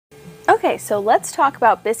Okay, so let's talk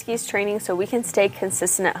about Bisky's training so we can stay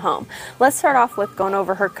consistent at home. Let's start off with going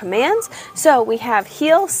over her commands. So we have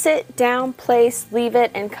heel, sit, down, place, leave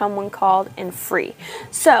it, and come when called, and free.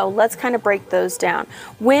 So let's kind of break those down.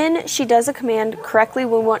 When she does a command correctly,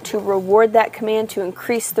 we want to reward that command to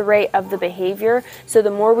increase the rate of the behavior. So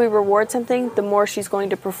the more we reward something, the more she's going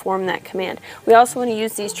to perform that command. We also want to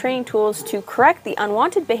use these training tools to correct the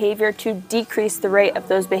unwanted behavior to decrease the rate of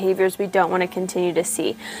those behaviors we don't want to continue to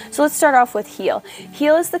see. So let's start off with heel.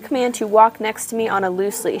 Heel is the command to walk next to me on a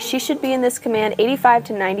loose leash. She should be in this command 85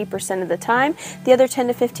 to 90% of the time. The other 10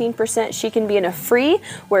 to 15% she can be in a free,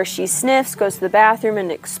 where she sniffs, goes to the bathroom,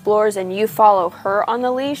 and explores, and you follow her on the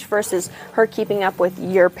leash versus her keeping up with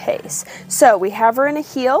your pace. So we have her in a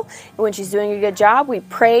heel, and when she's doing a good job, we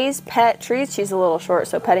praise, pet, treats. She's a little short,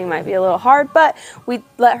 so petting might be a little hard, but we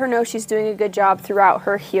let her know she's doing a good job throughout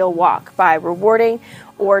her heel walk by rewarding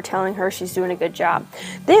or telling her she's doing a good job.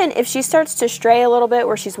 Then if she starts to stray a little bit,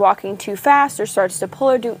 where she's walking too fast or starts to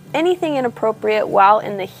pull or do anything inappropriate while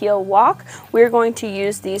in the heel walk, we're going to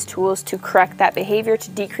use these tools to correct that behavior,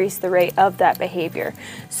 to decrease the rate of that behavior.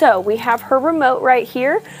 So we have her remote right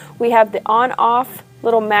here. We have the on-off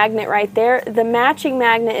little magnet right there. The matching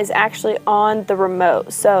magnet is actually on the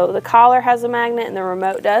remote. So the collar has a magnet and the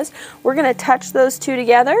remote does. We're going to touch those two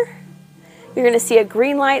together. You're going to see a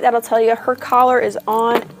green light that'll tell you her collar is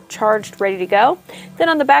on, charged, ready to go. Then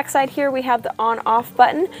on the back side here we have the on-off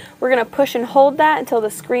button. We're going to push and hold that until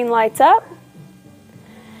the screen lights up.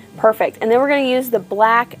 Perfect. And then we're going to use the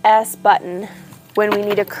black S button when we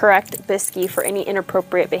need to correct Bisky for any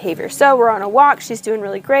inappropriate behavior. So we're on a walk, she's doing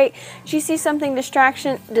really great. She sees something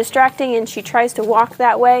distracting and she tries to walk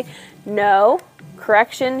that way. No.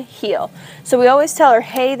 Correction, heel. So we always tell her,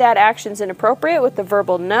 hey, that action's inappropriate, with the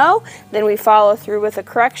verbal no. Then we follow through with a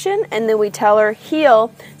correction, and then we tell her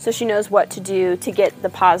heel, so she knows what to do to get the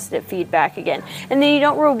positive feedback again. And then you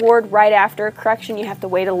don't reward right after a correction. You have to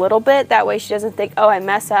wait a little bit. That way she doesn't think, oh, I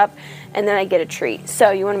mess up and then I get a treat.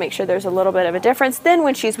 So you want to make sure there's a little bit of a difference. Then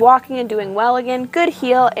when she's walking and doing well again, good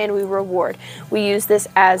heel, and we reward. We use this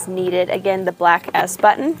as needed. Again, the black S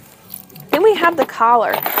button. Then we have the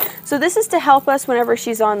collar. So this is to help us whenever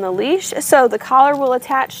she's on the leash. So the collar will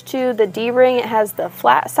attach to the D-ring. It has the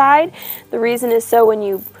flat side. The reason is so when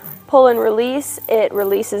you pull and release, it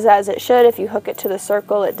releases as it should. If you hook it to the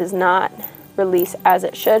circle, it does not release as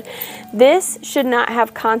it should. This should not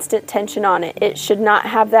have constant tension on it. It should not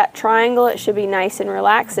have that triangle. It should be nice and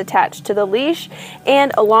relaxed attached to the leash.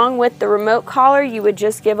 And along with the remote collar, you would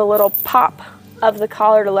just give a little pop of the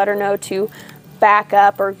collar to let her know to back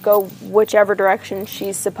up or go whichever direction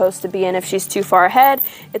she's supposed to be in. If she's too far ahead,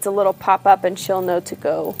 it's a little pop up and she'll know to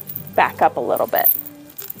go back up a little bit.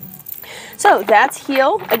 So that's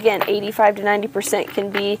heel. Again, 85 to 90% can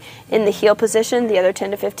be in the heel position, the other 10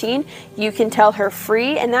 to 15. You can tell her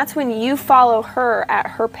free, and that's when you follow her at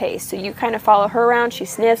her pace. So you kind of follow her around, she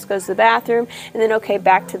sniffs, goes to the bathroom, and then okay,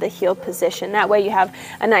 back to the heel position. That way you have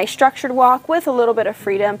a nice structured walk with a little bit of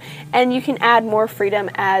freedom, and you can add more freedom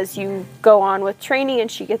as you go on with training and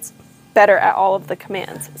she gets better at all of the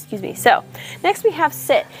commands. Excuse me. So next we have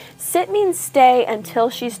sit. Sit means stay until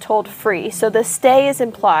she's told free. So the stay is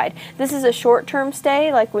implied. This is a short-term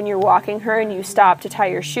stay, like when you're walking her and you stop to tie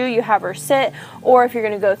your shoe, you have her sit, or if you're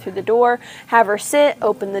going to go through the door, have her sit,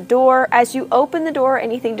 open the door. As you open the door,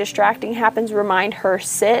 anything distracting happens, remind her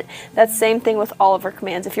sit. That's the same thing with all of her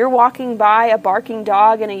commands. If you're walking by a barking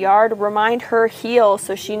dog in a yard, remind her heel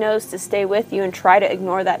so she knows to stay with you and try to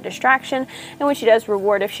ignore that distraction. And when she does,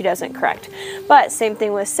 reward if she doesn't correct. But same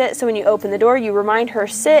thing with sit. So when you open the door, you remind her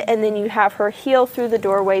sit, and then you have her heel through the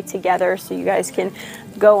doorway together so you guys can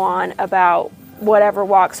go on about whatever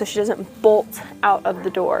walk so she doesn't bolt out of the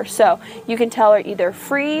door. So you can tell her either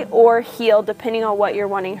free or heel depending on what you're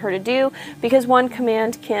wanting her to do, because one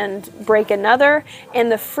command can break another,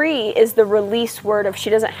 and the free is the release word of she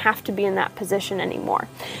doesn't have to be in that position anymore.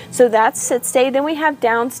 So that's sit stay. Then we have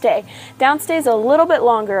down stay. Down stay is a little bit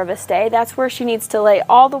longer of a stay. That's where she needs to lay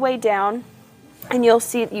all the way down. And you'll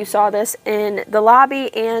see, you saw this in the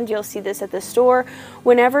lobby and you'll see this at the store.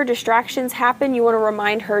 Whenever distractions happen, you want to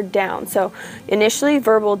remind her down. So initially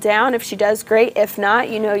verbal down. If she does, great. If not,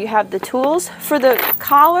 you know you have the tools. For the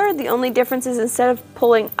collar, the only difference is instead of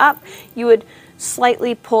pulling up, you would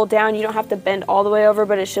slightly pull down. You don't have to bend all the way over,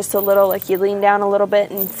 but it's just a little, like you lean down a little bit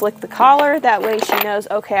and flick the collar. That way she knows,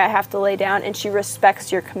 okay, I have to lay down, and she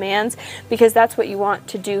respects your commands, because that's what you want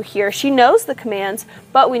to do here. She knows the commands,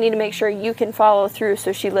 but we need to make sure you can follow through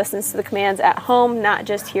so she listens to the commands at home, not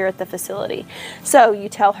just here at the facility. So you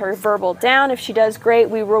tell her verbal down. If she does great,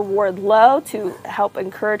 we reward low to help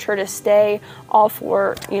encourage her to stay all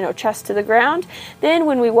four, chest to the ground. Then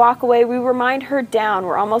when we walk away, we remind her down.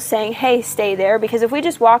 We're almost saying, hey, stay there, because if we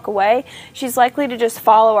just walk away, she's likely to just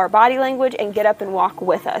follow our body language and get up and walk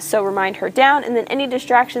with us. So remind her down, and then any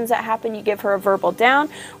distractions that happen, you give her a verbal down.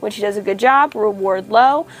 When she does a good job, reward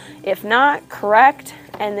low. If not, correct,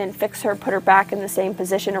 and then fix her, put her back in the same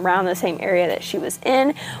position around the same area that she was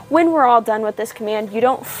in. When we're all done with this command, you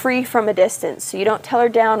don't free from a distance. So you don't tell her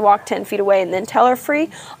down, walk 10 feet away, and then tell her free.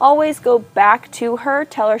 Always go back to her,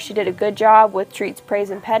 tell her she did a good job with treats,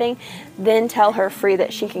 praise, and petting, then tell her free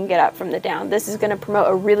that she can get up from the down. This is going to promote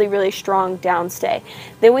a really, really strong down stay.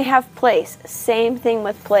 Then we have place. Same thing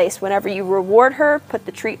with place. Whenever you reward her, put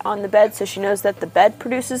the treat on the bed so she knows that the bed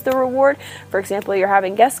produces the reward. For example, you're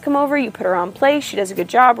having guests come over, you put her on place, she does a good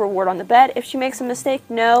job, reward on the bed. If she makes a mistake,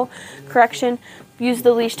 no, correction, use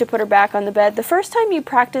the leash to put her back on the bed. The first time you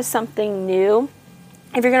practice something new,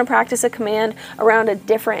 if you're going to practice a command around a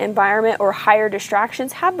different environment or higher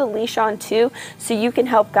distractions, have the leash on too, so you can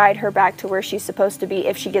help guide her back to where she's supposed to be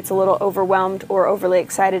if she gets a little overwhelmed or overly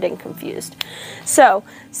excited and confused. So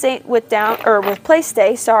say with place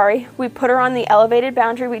stay, we put her on the elevated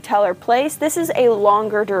boundary, we tell her place. This is a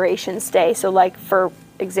longer duration stay. So like for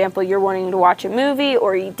example, you're wanting to watch a movie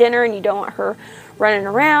or eat dinner and you don't want her running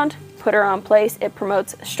around, put her on place. It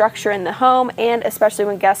promotes structure in the home, and especially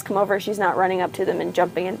when guests come over, she's not running up to them and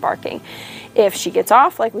jumping and barking. If she gets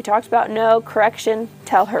off, like we talked about, no, correction,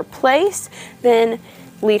 tell her place, then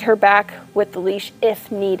lead her back with the leash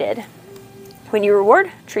if needed. When you reward,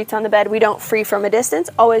 treats on the bed, we don't free from a distance.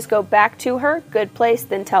 Always go back to her, good place,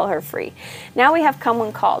 then tell her free. Now we have come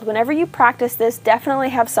when called. Whenever you practice this,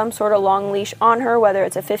 definitely have some sort of long leash on her, whether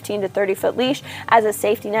it's a 15 to 30 foot leash as a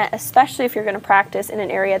safety net, especially if you're going to practice in an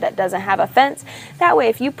area that doesn't have a fence. That way,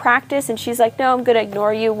 if you practice and she's like, no, I'm going to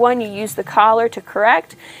ignore you, one, you use the collar to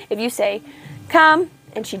correct. If you say, come,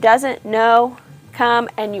 and she doesn't, no, come,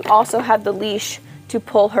 and you also have the leash to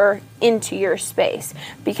pull her into your space,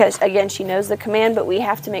 because again, she knows the command, but we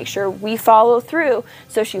have to make sure we follow through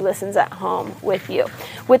so she listens at home with you.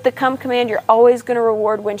 With the come command, you're always going to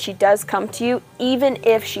reward when she does come to you, even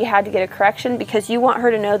if she had to get a correction, because you want her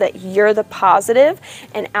to know that you're the positive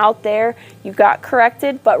and out there you got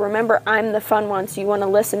corrected. But remember, I'm the fun one, so you want to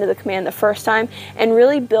listen to the command the first time and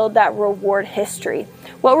really build that reward history.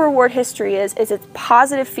 What reward history is it's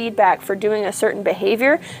positive feedback for doing a certain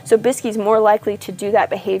behavior, so Bisky's more likely to do that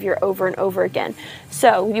behavior over and over again.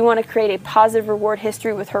 So you want to create a positive reward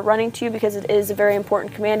history with her running to you, because it is a very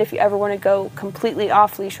important command if you ever want to go completely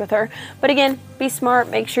off leash with her. But again, be smart,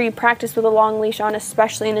 make sure you practice with a long leash on,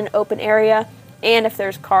 especially in an open area. And if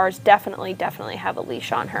there's cars, definitely have a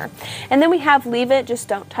leash on her. And then we have leave it, just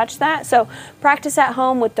don't touch that. So practice at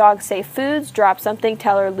home with dog safe foods, drop something,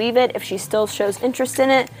 tell her leave it. If she still shows interest in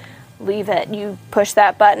it, leave it. You push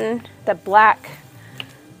that button, the black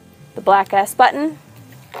S button,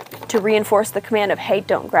 to reinforce the command of, hey,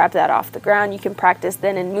 don't grab that off the ground. You can practice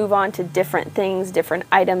then and move on to different things, different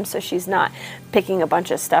items, so she's not picking a bunch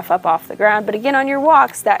of stuff up off the ground. But again, on your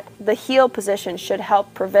walks, that the heel position should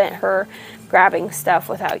help prevent her grabbing stuff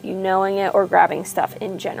without you knowing it, or grabbing stuff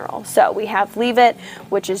in general. So we have leave it,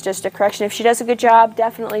 which is just a correction. If she does a good job,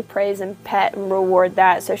 definitely praise and pet and reward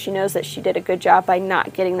that, so she knows that she did a good job by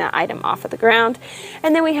not getting that item off of the ground.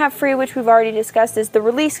 And then we have free, which we've already discussed, is the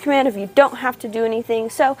release command if you don't have to do anything.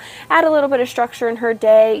 So add a little bit of structure in her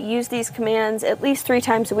day. Use these commands at least 3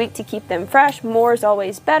 times a week to keep them fresh. More is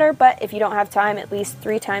always better, but if you don't have time, at least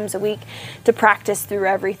 3 times a week to practice through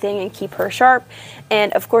everything and keep her sharp.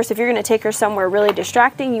 And of course, if you're going to take her somewhere really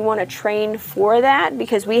distracting, you want to train for that,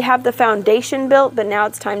 because we have the foundation built, but now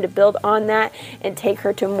it's time to build on that and take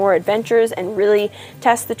her to more adventures and really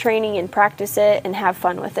test the training and practice it and have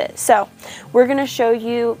fun with it. So we're going to show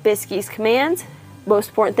you Bisky's commands. Most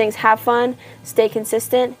important things, have fun, stay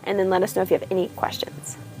consistent, and then let us know if you have any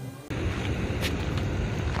questions.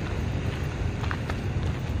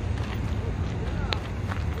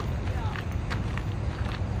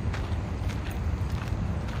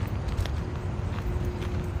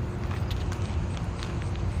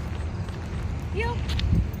 Heel.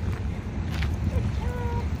 Good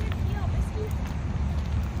heel, Bisky.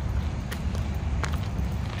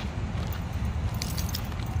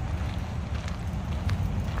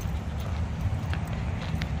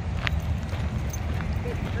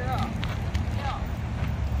 Good girl. Yeah.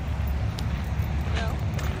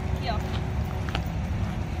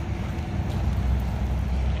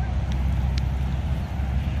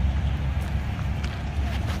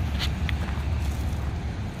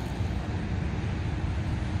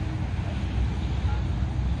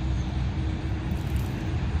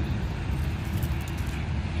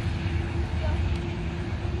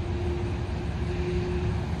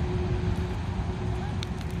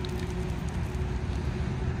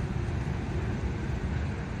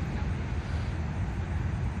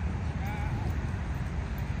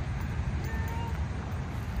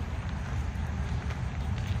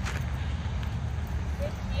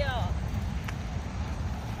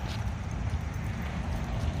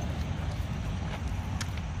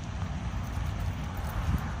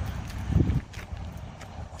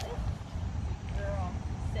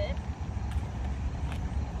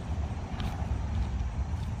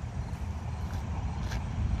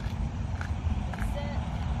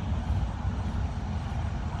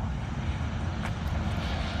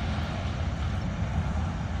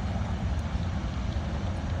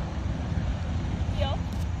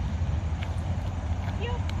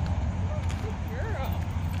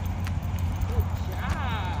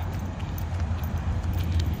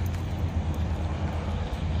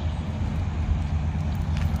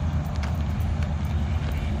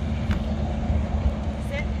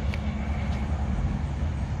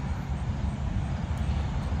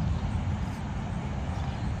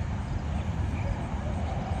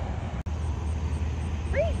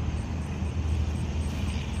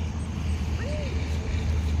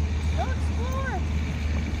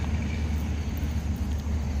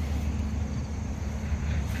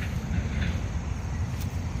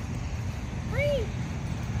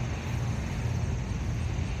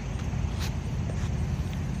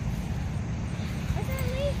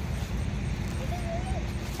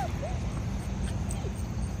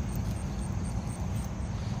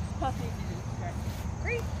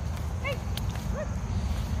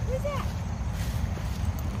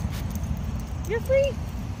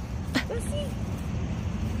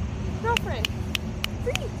 Girlfriend.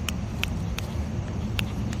 Free.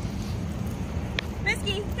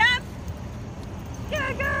 Bisky, come.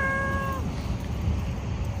 Good girl.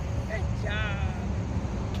 Good job.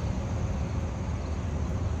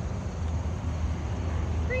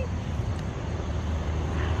 Free.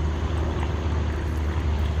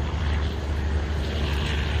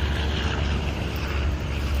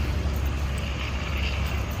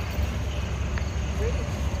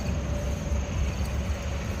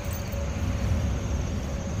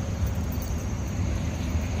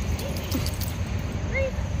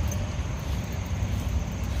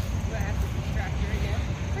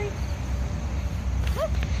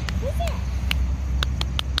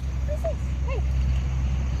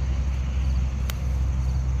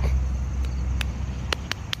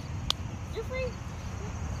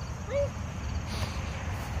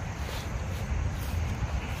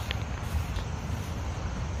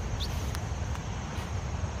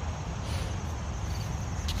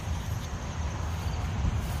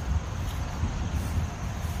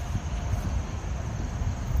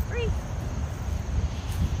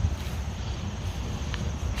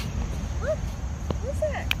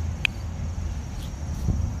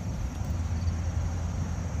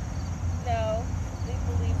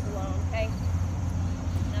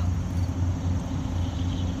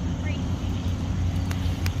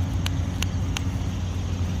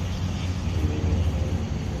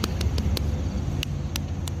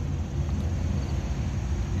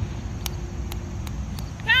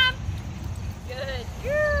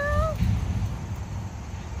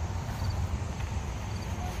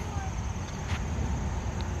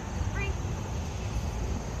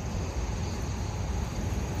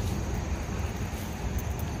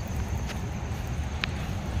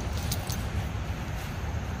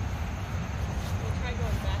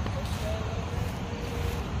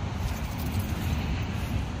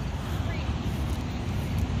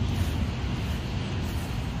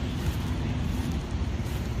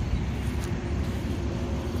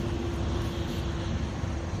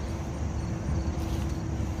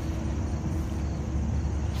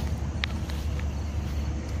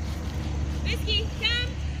 Bisky,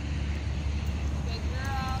 come. Good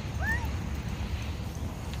girl.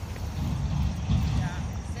 Yeah,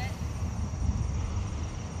 sit.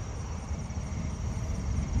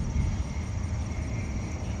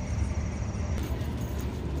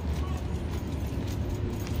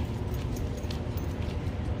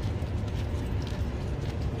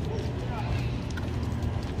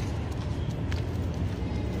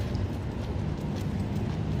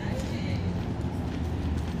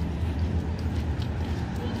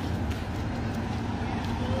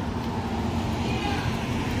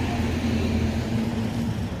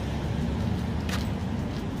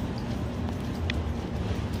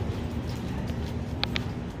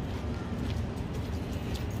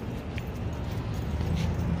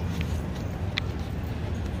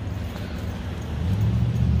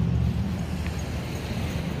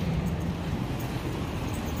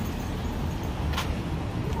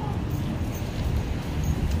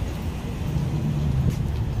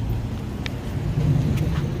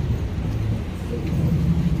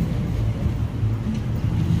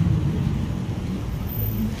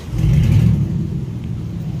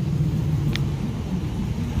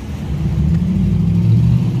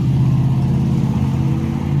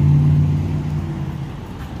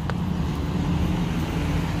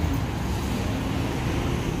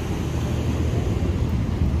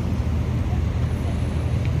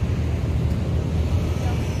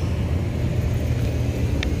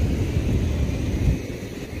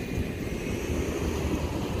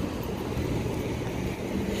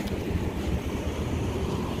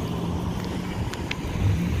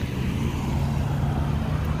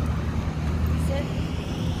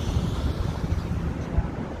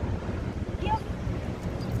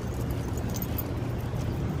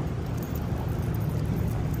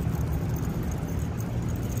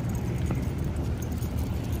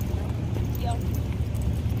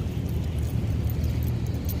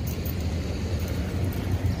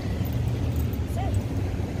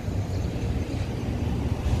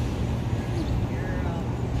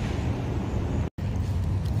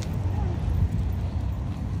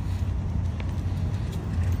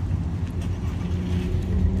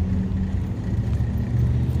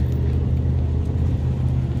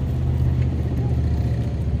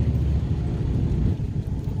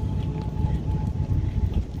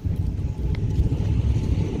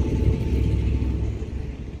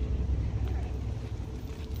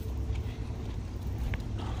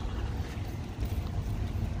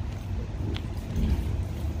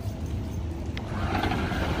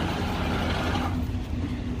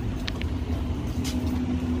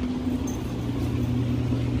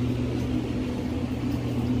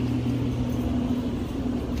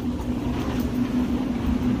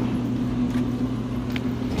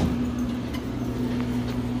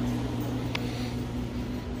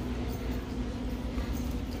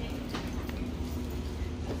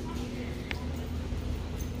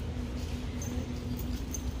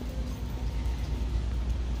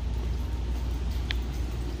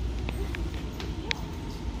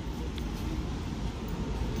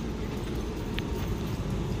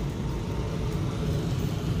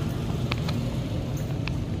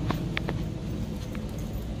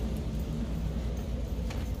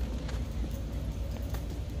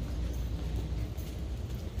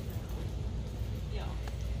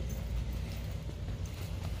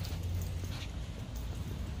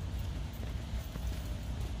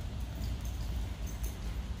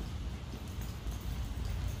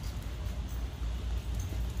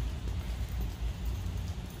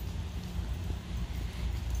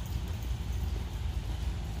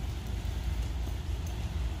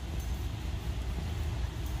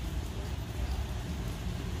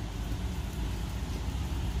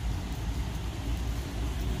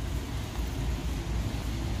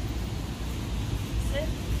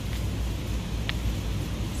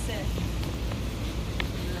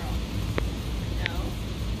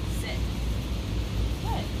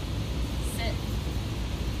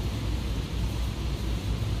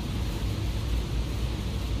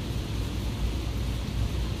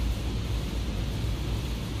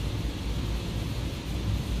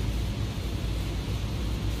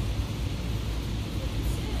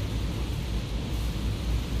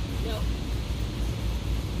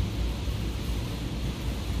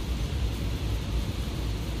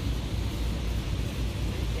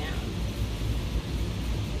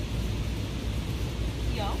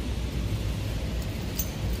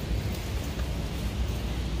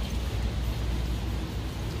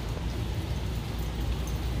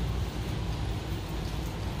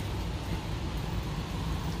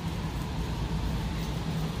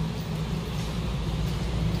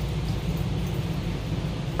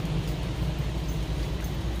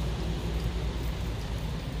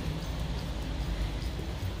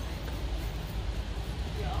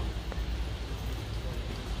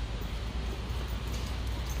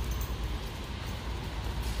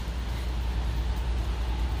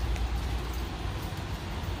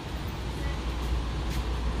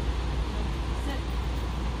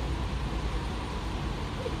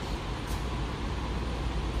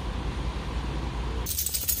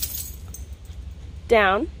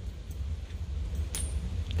 Down.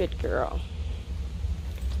 Good girl.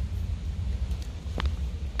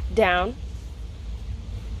 Down.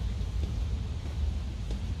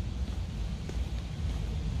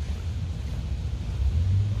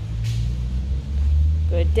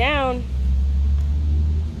 Good. Down.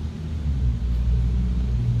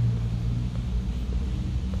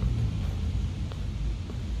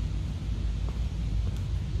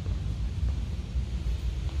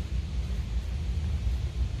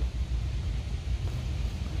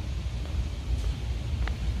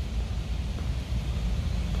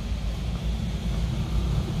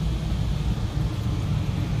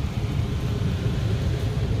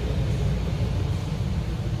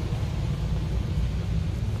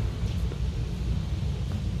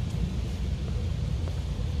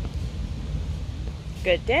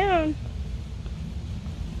 Good. Down.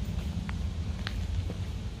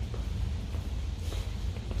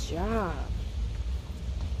 Good job.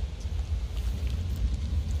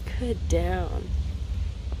 Good. Down.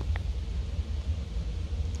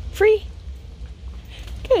 Free.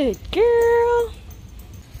 Good girl.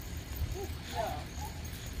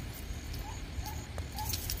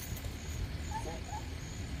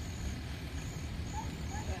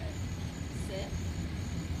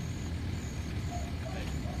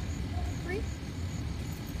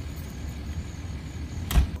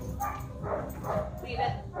 Leave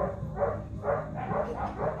it.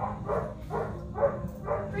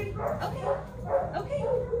 Free. Okay. Okay.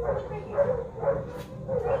 Look right here.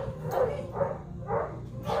 Free. Okay.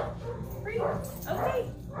 Free. Okay.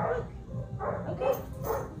 Look. Okay.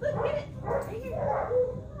 Look, get it. Right here.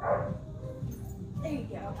 There you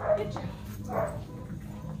go. Good job.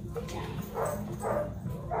 Good job.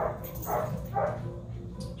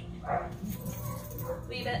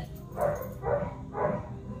 Leave it.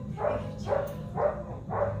 Good job.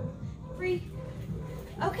 Free.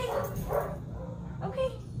 Okay. Okay.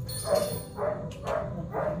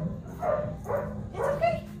 It's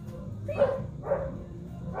okay. Free.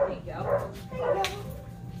 There you go. There you go.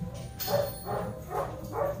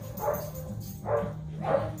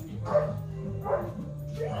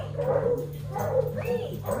 Free.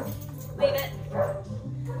 Leave it.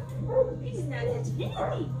 He's not touching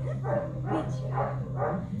anything. Good job.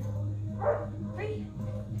 Free.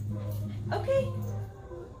 Okay.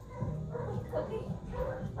 Okay.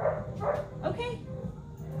 Okay.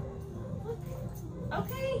 Look.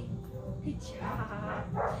 Okay. Good job.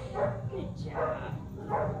 Good job.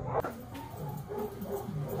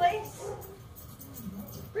 Place.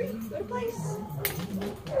 Free. Go to place.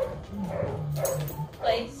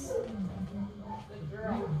 Place. Good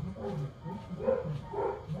girl.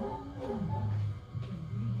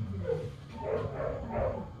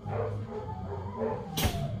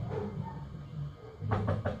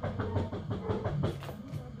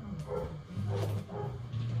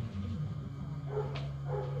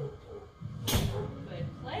 Good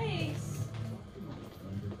place.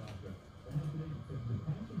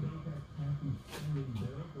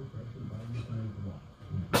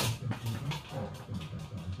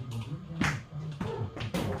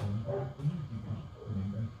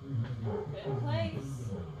 Good place.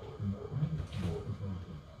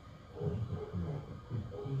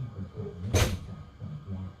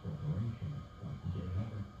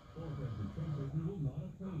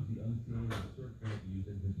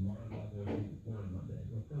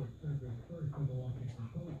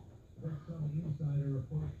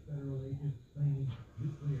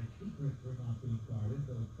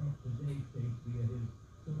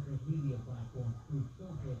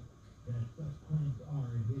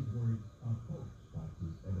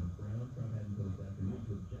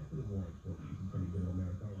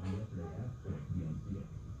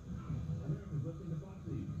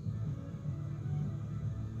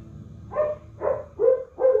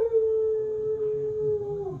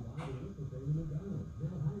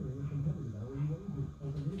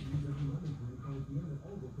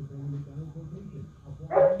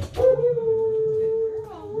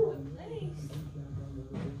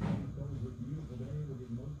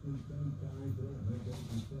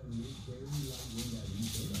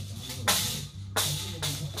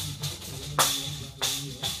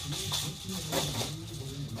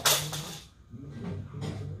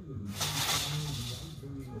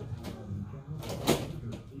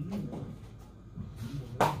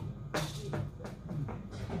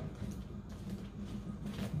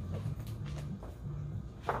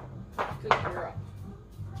 Good girl.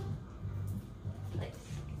 Place.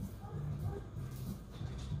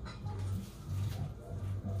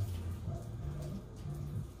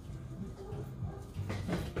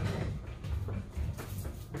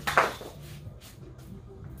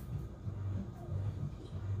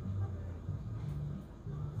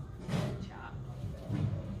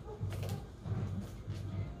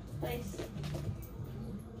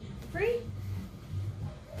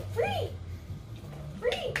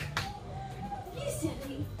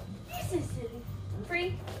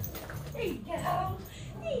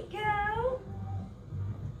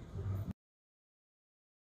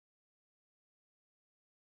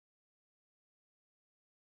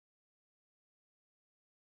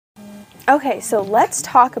 Okay, so let's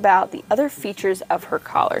talk about the other features of her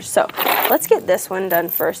collar. So let's get this one done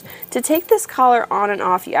first. To take this collar on and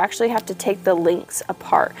off, you actually have to take the links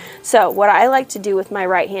apart. So what I like to do with my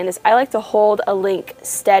right hand is I like to hold a link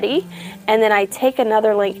steady, and then I take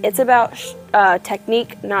another link. It's about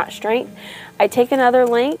technique, not strength. I take another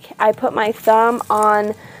link, I put my thumb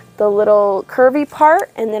on the little curvy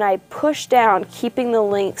part, and then I push down, keeping the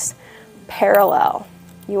links parallel.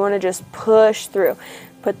 You want to just push through.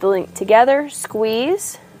 Put the link together,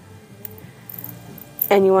 squeeze,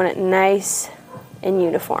 and you want it nice and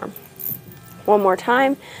uniform. One more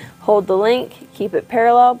time, hold the link, keep it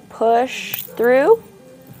parallel, push through,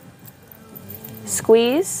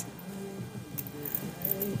 squeeze,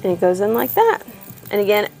 and it goes in like that. And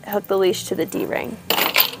again, hook the leash to the D-ring.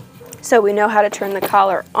 So we know how to turn the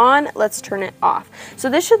collar on. Let's turn it off. So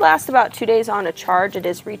this should last about 2 days on a charge. It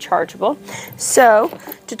is rechargeable. So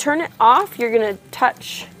to turn it off, you're going to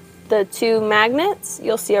touch the two magnets.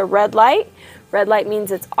 You'll see a red light. Red light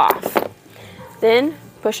means it's off. Then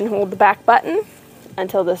push and hold the back button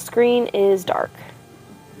until the screen is dark.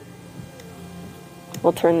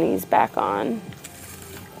 We'll turn these back on.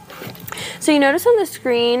 So you notice on the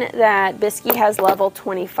screen that Bisky has level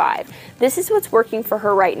 25. This is what's working for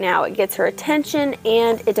her right now. It gets her attention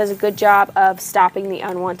and it does a good job of stopping the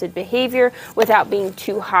unwanted behavior without being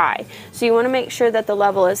too high. So you want to make sure that the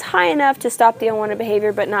level is high enough to stop the unwanted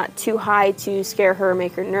behavior, but not too high to scare her or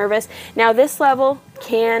make her nervous. Now this level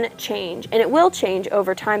can change, and it will change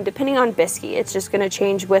over time depending on Bisky. It's just going to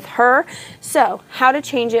change with her. So how to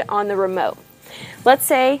change it on the remote. Let's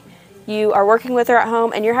say you are working with her at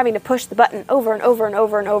home and you're having to push the button over and over and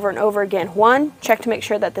over and over and over again. 1, check to make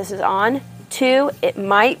sure that this is on. 2, it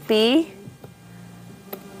might be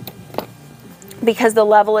because the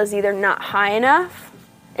level is either not high enough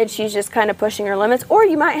and she's just kind of pushing her limits, or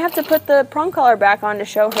you might have to put the prong collar back on to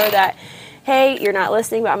show her that, hey, you're not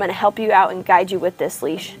listening, but I'm going to help you out and guide you with this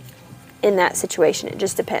leash in that situation. It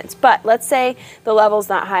just depends. But let's say the level's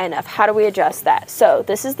not high enough. How do we adjust that? So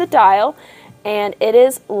this is the dial, and it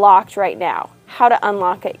is locked right now. How to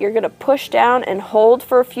unlock it? You're going to push down and hold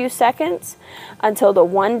for a few seconds until the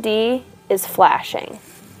 1D is flashing.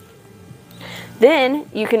 Then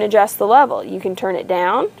you can adjust the level. You can turn it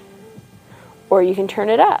down or you can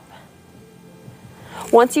turn it up.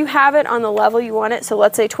 Once you have it on the level you want it, so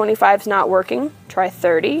let's say 25 is not working, try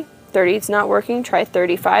 30. 30 is not working, try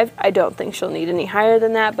 35. I don't think she'll need any higher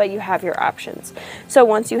than that, but you have your options. So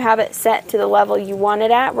once you have it set to the level you want it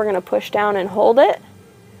at, we're going to push down and hold it,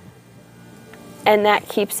 and that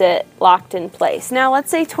keeps it locked in place. Now let's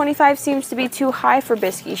say 25 seems to be too high for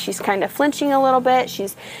Bisky. She's kind of flinching a little bit.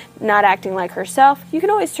 She's not acting like herself. You can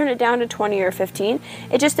always turn it down to 20 or 15.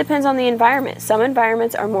 It just depends on the environment. Some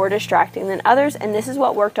environments are more distracting than others, and this is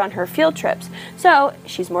what worked on her field trips. So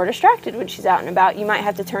she's more distracted when she's out and about. You might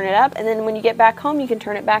have to turn it up, and then when you get back home, you can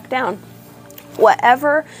turn it back down.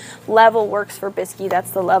 Whatever level works for Bisky, that's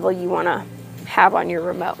the level you want to have on your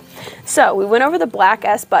remote. So we went over the black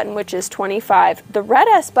S button, which is 25. The red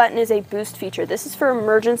S button is a boost feature. This is for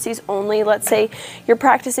emergencies only. Let's say you're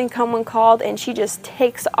practicing come when called and she just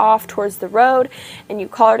takes off towards the road and you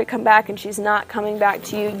call her to come back and she's not coming back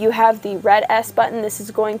to you. You have the red S button. This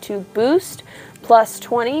is going to boost plus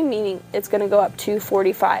 20, meaning it's going to go up to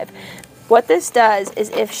 45. What this does is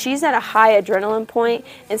if she's at a high adrenaline point,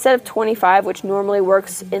 instead of 25, which normally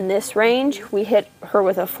works in this range, we hit her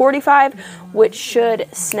with a 45, which should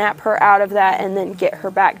snap her out of that and then get her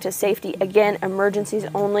back to safety. Again, emergencies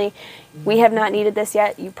only. We have not needed this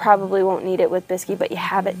yet. You probably won't need it with Bisky, but you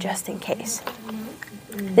have it just in case.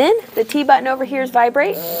 Then the T button over here is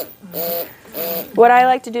vibrate. What I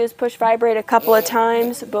like to do is push vibrate a couple of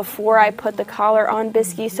times before I put the collar on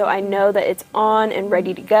Bisky so I know that it's on and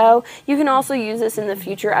ready to go. You can also use this in the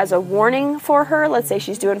future as a warning for her. Let's say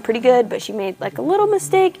she's doing pretty good, but she made like a little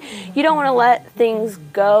mistake. You don't want to let things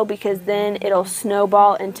go because then it'll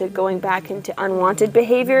snowball into going back into unwanted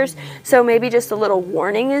behaviors. So maybe just a little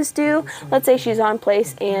warning is due. Let's say she's on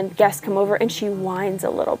place and guests come over and she whines a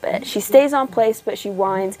little bit. She stays on place, but she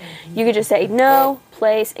whines. You could just say no,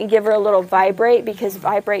 place, and give her a little vibrate, because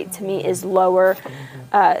vibrate to me is lower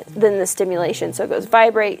than the stimulation. So it goes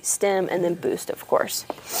vibrate, stim, and then boost, of course.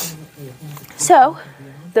 So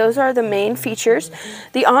those are the main features.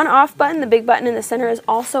 The on-off button, the big button in the center, is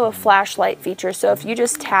also a flashlight feature. So if you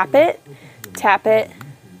just tap it, tap it,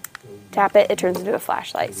 tap it, it turns into a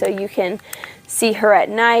flashlight. So you can see her at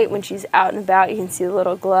night when she's out and about. You can see the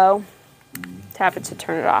little glow. Tap it to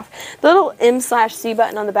turn it off. The little M/C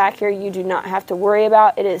button on the back here, you do not have to worry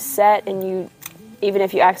about. It is set, and even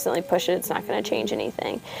if you accidentally push it, it's not going to change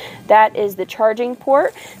anything. That is the charging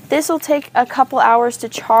port. This will take a couple hours to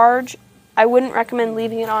charge. I wouldn't recommend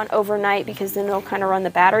leaving it on overnight because then it'll kind of run the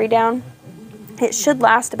battery down. It should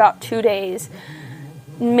last about 2 days,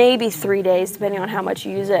 maybe 3 days, depending on how much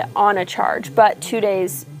you use it on a charge. But 2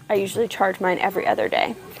 days, I usually charge mine every other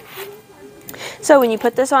day. So when you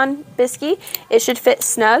put this on Bisky, it should fit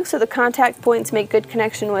snug so the contact points make good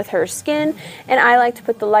connection with her skin. And I like to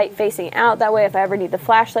put the light facing out. That way if I ever need the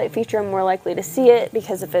flashlight feature, I'm more likely to see it,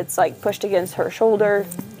 because if it's like pushed against her shoulder,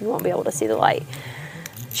 you won't be able to see the light.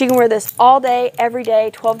 She can wear this all day, every day,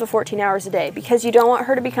 12 to 14 hours a day, because you don't want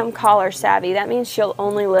her to become collar savvy. That means she'll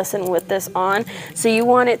only listen with this on. So you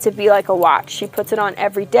want it to be like a watch. She puts it on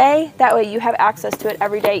every day. That way you have access to it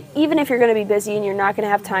every day. Even if you're going to be busy and you're not going to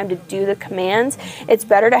have time to do the commands, it's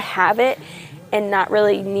better to have it and not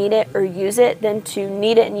really need it or use it than to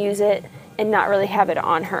need it and use it and not really have it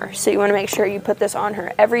on her. So you want to make sure you put this on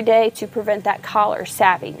her every day to prevent that collar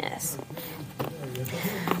savviness.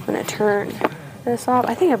 I'm going to turn this off.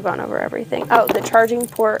 I think I've gone over everything. Oh, the charging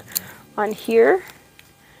port on here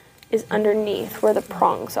is underneath where the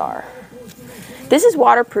prongs are. This is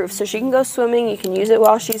waterproof, so she can go swimming. You can use it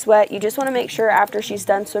while she's wet. You just want to make sure after she's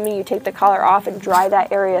done swimming, you take the collar off and dry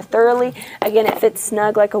that area thoroughly. Again, it fits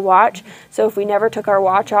snug like a watch, so if we never took our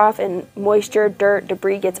watch off and moisture, dirt,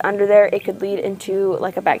 debris gets under there, it could lead into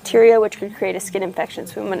like a bacteria, which could create a skin infection.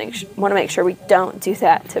 So we want to make sure we don't do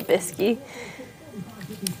that to Bisky.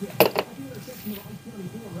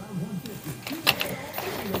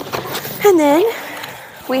 And then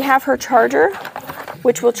we have her charger,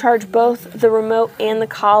 which will charge both the remote and the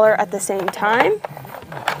collar at the same time.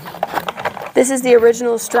 This is the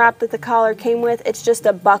original strap that the collar came with. It's just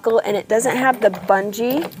a buckle, and it doesn't have the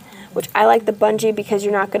bungee, which I like the bungee because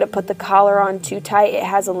you're not going to put the collar on too tight. It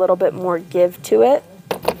has a little bit more give to it.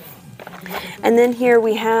 And then here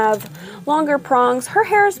we have longer prongs. Her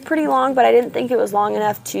hair is pretty long, but I didn't think it was long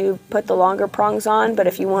enough to put the longer prongs on, but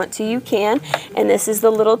if you want to, you can. And this is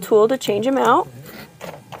the little tool to change them out.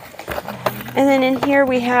 And then in here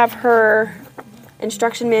we have her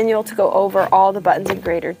instruction manual to go over all the buttons in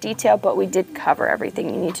greater detail, but we did cover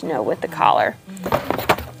everything you need to know with the collar.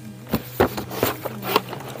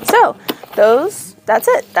 So that's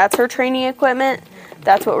it. That's her training equipment.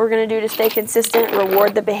 That's what we're going to do to stay consistent,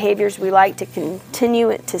 reward the behaviors we like, to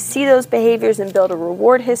continue to see those behaviors and build a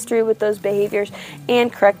reward history with those behaviors,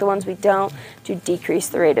 and correct the ones we don't to decrease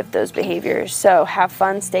the rate of those behaviors. So have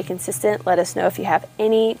fun, stay consistent. Let us know if you have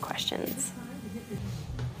any questions.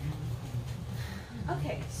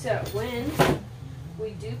 Okay, so when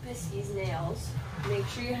we do Bisky's nails, make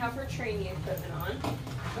sure you have her training equipment on.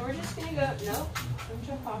 And we're just going to go, nope, don't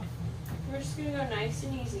jump off. We're just going to go nice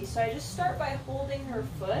and easy. So I just start by holding her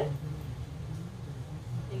foot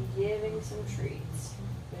and giving some treats.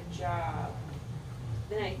 Good job.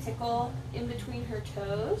 Then I tickle in between her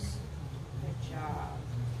toes. Good job.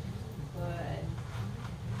 Good.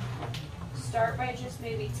 Start by just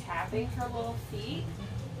maybe tapping her little feet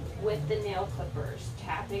with the nail clippers.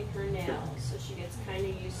 Tapping her nails so she gets kind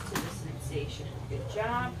of used to the sensation. Good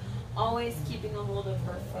job. Always keeping a hold of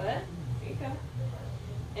her foot. There you go.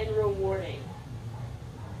 And rewarding.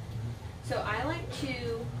 So I like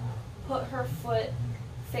to put her foot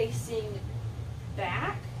facing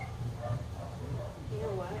back. You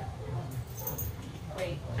know what?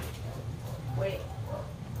 Wait.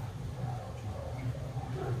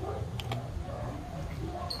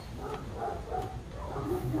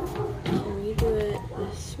 Can we do it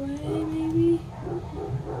this way, maybe?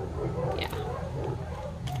 Yeah.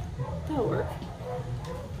 That'll work.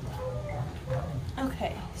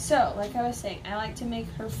 Okay, so like I was saying, I like to make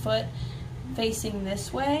her foot facing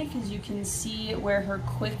this way because you can see where her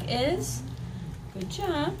quick is. Good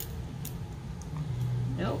job.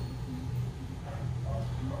 Nope.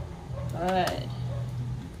 Good.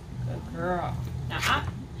 Good girl. Now,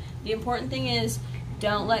 the important thing is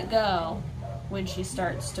don't let go when she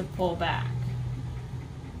starts to pull back.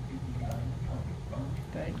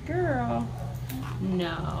 Good girl.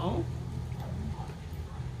 No.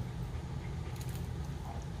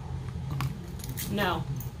 No.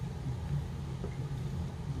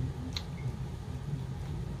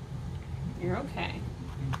 You're okay.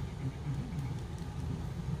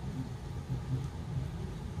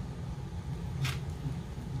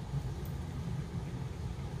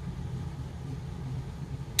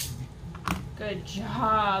 Good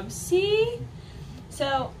job. See?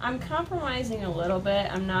 So I'm compromising a little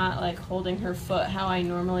bit. I'm not like holding her foot how I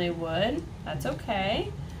normally would. That's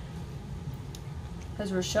okay.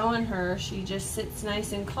 Because we're showing her, she just sits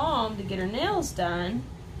nice and calm to get her nails done.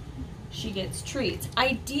 She gets treats.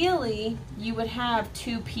 Ideally, you would have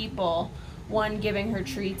two people, one giving her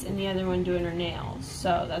treats and the other one doing her nails.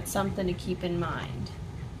 So that's something to keep in mind.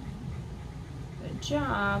 Good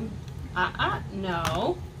job.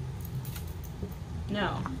 No.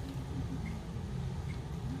 No.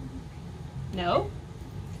 No.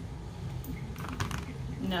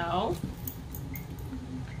 No.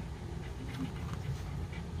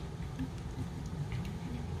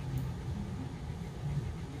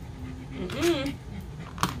 Mm-mm.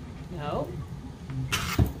 No.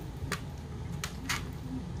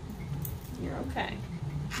 You're okay.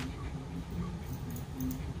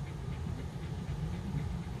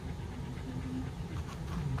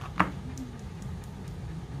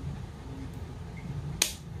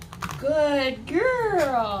 Good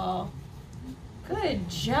girl. Good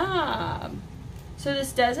job. So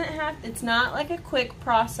this doesn't have, it's not like a quick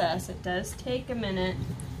process. It does take a minute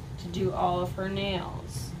to do all of her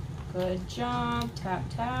nails. Good job. Tap,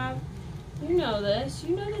 tap. You know this.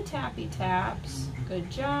 You know the tappy taps. Good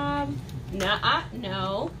job. Nuh-uh.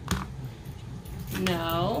 No.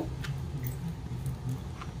 No.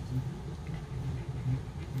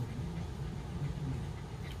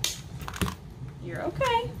 You're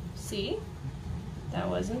okay. See? That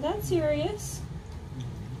wasn't that serious.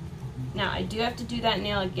 Now, I do have to do that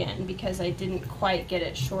nail again because I didn't quite get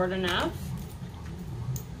it short enough.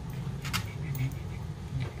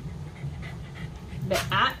 But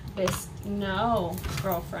at this, no,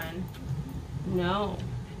 girlfriend. No.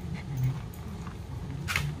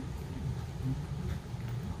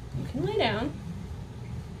 You can lay down.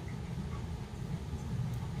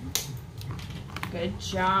 Good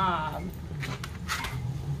job.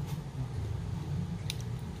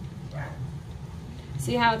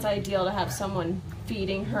 See how it's ideal to have someone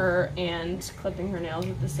feeding her and clipping her nails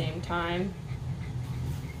at the same time?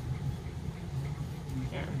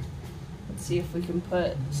 Here. Let's see if we can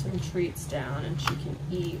put some treats down and she can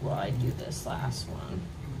eat while I do this last one.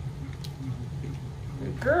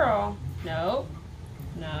 Good girl. No.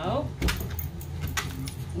 No.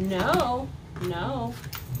 No. No.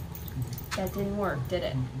 That didn't work, did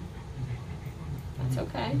it? That's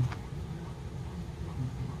okay.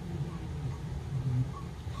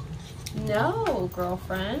 No,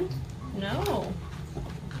 girlfriend. No.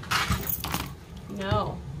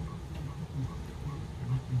 No.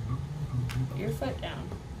 Put your foot down.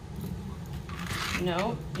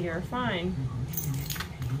 No, you're fine.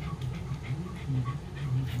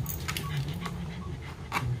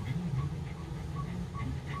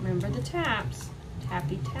 Remember the taps.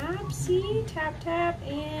 Tappy tap, see? Tap, tap,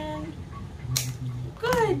 and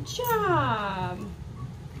good job.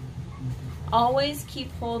 Always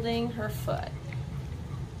keep holding her foot.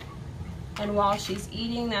 And while she's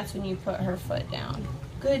eating, that's when you put her foot down.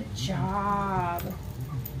 Good job.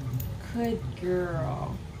 Good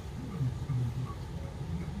girl.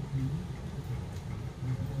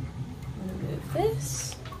 I'm gonna move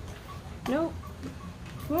this. Nope.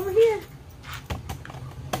 Come over here.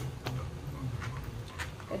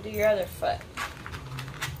 Go do your other foot.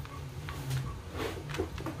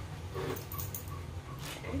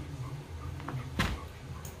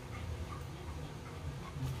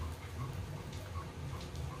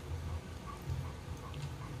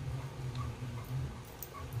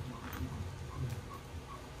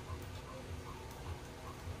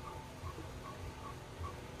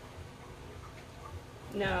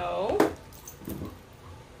 No.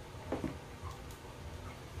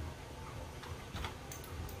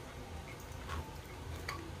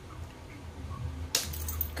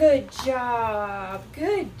 Good job.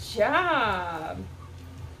 Good job.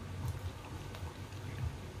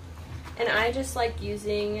 And I just like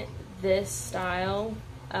using this style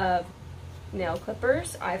of nail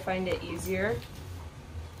clippers. I find it easier.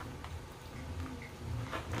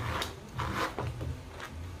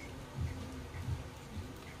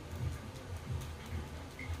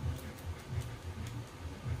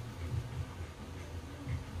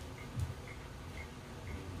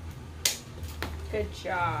 Good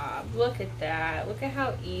job. Look at that. Look at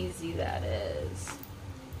how easy that is.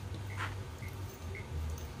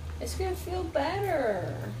 It's gonna feel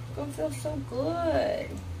better. It's gonna feel so good.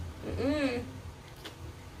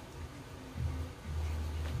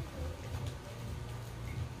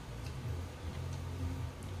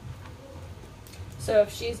 So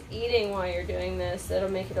if she's eating while you're doing this,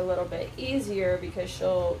 it'll make it a little bit easier because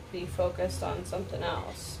she'll be focused on something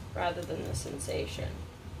else rather than the sensation.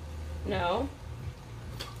 No?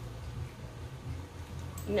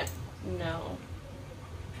 No. No.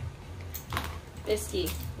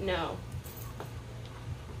 Bisky, no.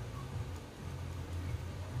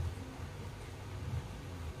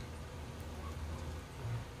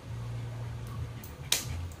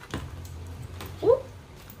 Whoop.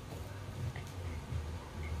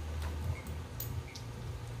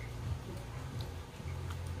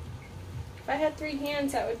 I had 3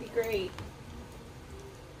 hands, that would be great.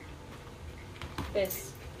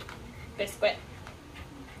 Biscuit.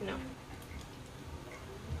 No.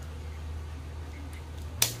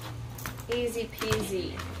 Easy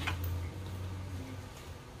peasy.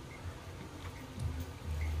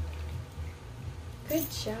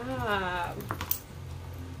 Good job.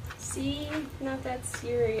 See, not that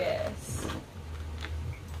serious.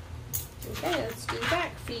 Okay, let's do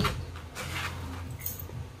back feet.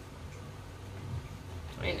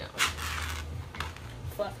 I know.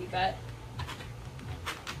 Fluffy butt.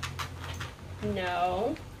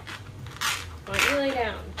 No. Why don't you lay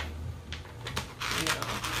down? No.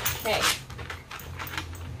 Okay.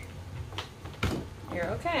 You're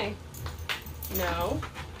okay. No.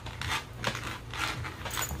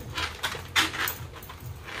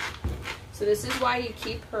 So this is why you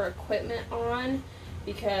keep her equipment on,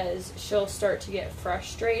 because she'll start to get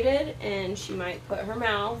frustrated and she might put her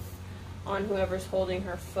mouth on whoever's holding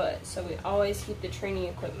her foot. So we always keep the training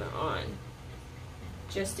equipment on,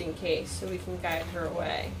 just in case, so we can guide her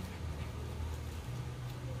away.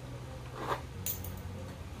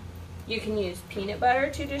 You can use peanut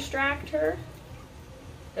butter to distract her.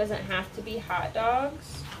 Doesn't have to be hot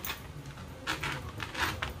dogs.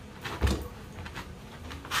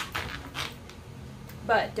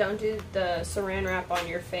 But don't do the saran wrap on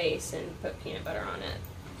your face and put peanut butter on it,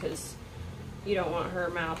 because you don't want her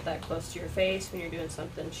mouth that close to your face when you're doing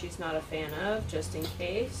something she's not a fan of, just in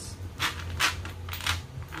case.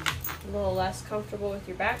 A little less comfortable with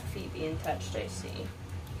your back feet being touched, I see.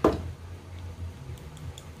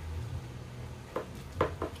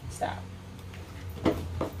 Stop. It'd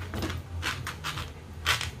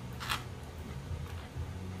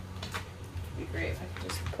be great if I could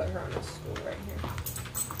just put her on a stool right here.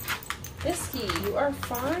 Bisky, you are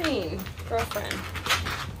fine, girlfriend.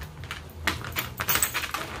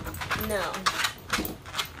 No.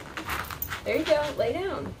 There you go, lay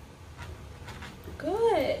down.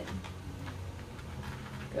 Good.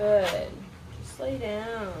 Good. Just lay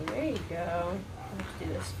down. There you go. Let's do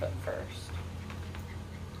this foot first.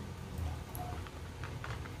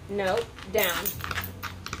 Nope. Down.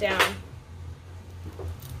 Down.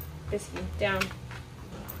 Bisky, down.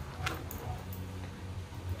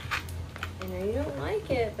 I know you don't like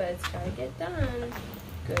it, but it's gotta get done.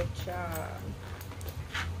 Good job.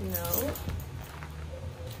 No.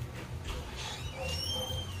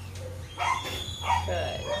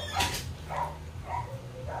 Good.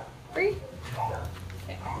 Free?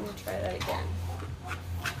 Okay, I'm gonna try that again.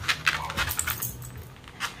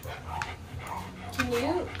 Can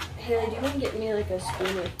you, Haley, do you want to get me like a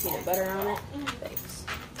spoon with peanut butter on it? Thanks.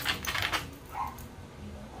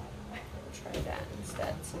 Try that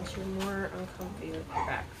instead, since you're more uncomfy with your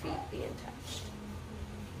back feet being touched.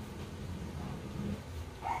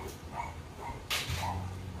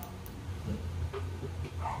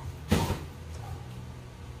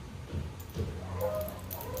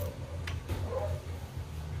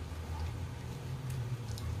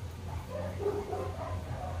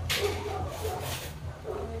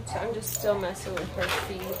 So I'm just still messing with her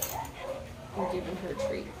feet and giving her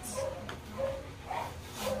treats.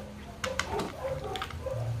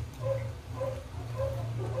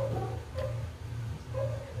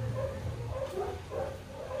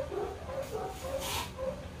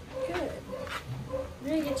 Good. I'm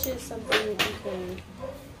gonna get you something that you can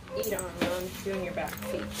eat on while I'm doing your back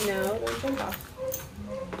feet. No, don't jump off.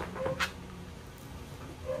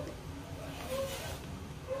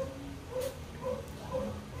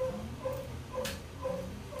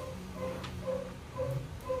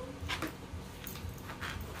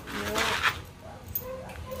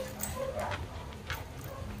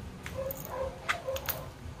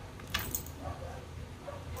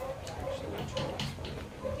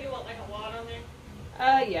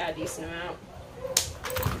 Yeah, a decent amount.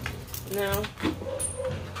 No.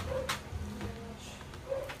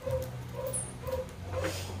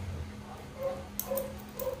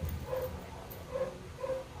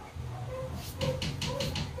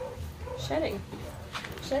 Shedding.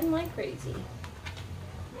 Shedding like crazy.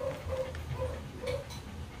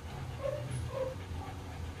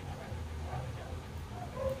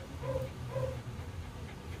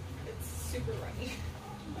 It's super runny.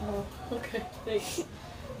 Oh, okay. Thanks.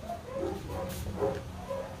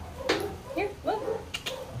 Here, look.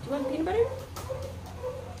 Do you want peanut butter?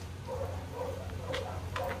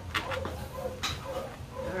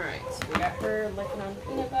 Alright, so we got her licking on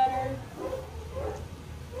peanut butter.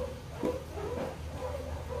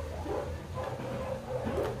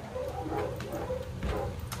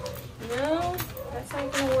 No, that's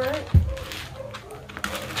not gonna work.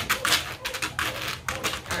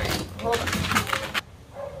 Alright, hold on.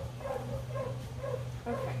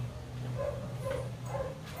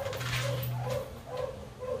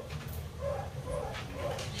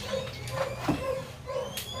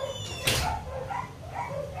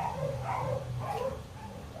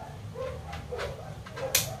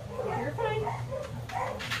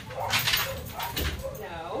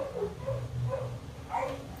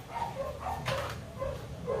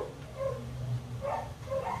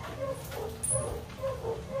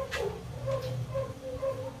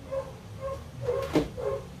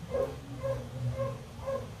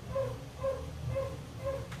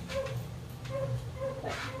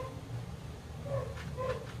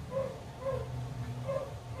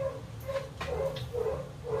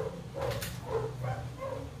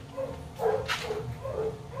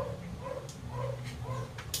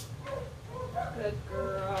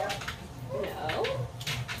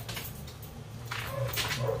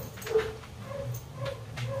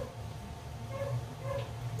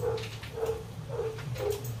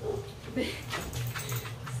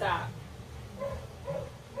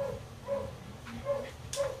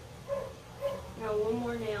 one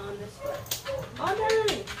more nail on this foot. All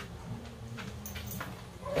done.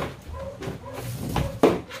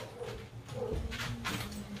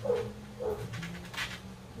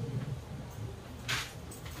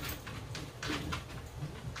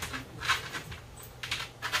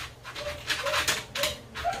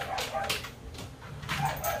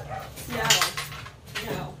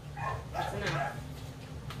 No, that's enough.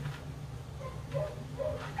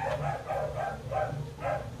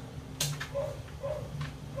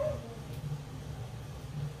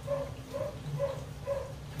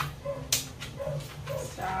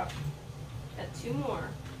 Stop. Got two more.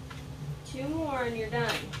 Two more and you're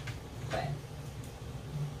done. Quit.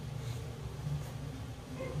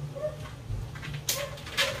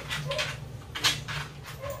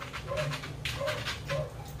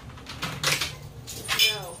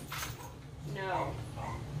 No. No.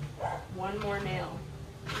 One more nail.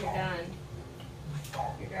 You're done.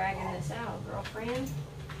 You're dragging this out, girlfriend.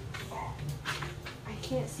 I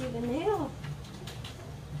can't see the nail.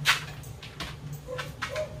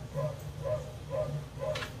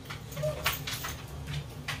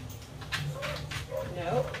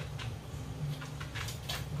 Nope.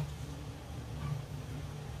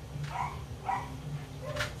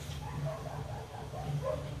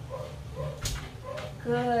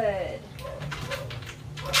 Good.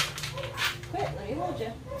 Quit, let me hold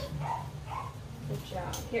you. Good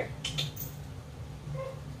job. Here.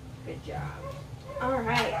 Good job. All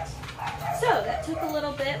right. So that took a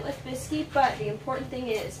little bit with Bisky, but the important thing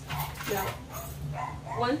is,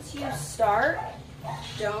 once you start,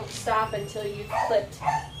 don't stop until you've clipped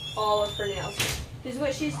all of her nails. Because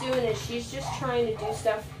what she's doing is she's just trying to do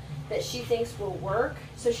stuff that she thinks will work,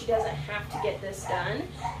 so she doesn't have to get this done.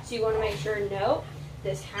 So you want to make sure, nope,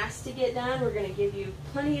 this has to get done. We're going to give you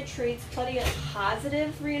plenty of treats, plenty of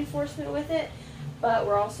positive reinforcement with it, but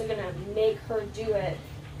we're also going to make her do it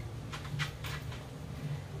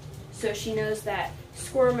so she knows that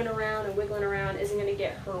squirming around and wiggling around isn't going to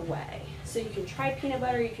get her way. So you can try peanut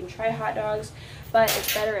butter, you can try hot dogs, but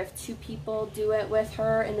it's better if two people do it with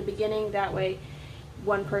her in the beginning. That way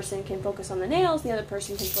one person can focus on the nails, the other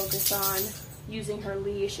person can focus on using her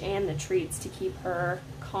leash and the treats to keep her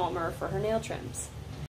calmer for her nail trims.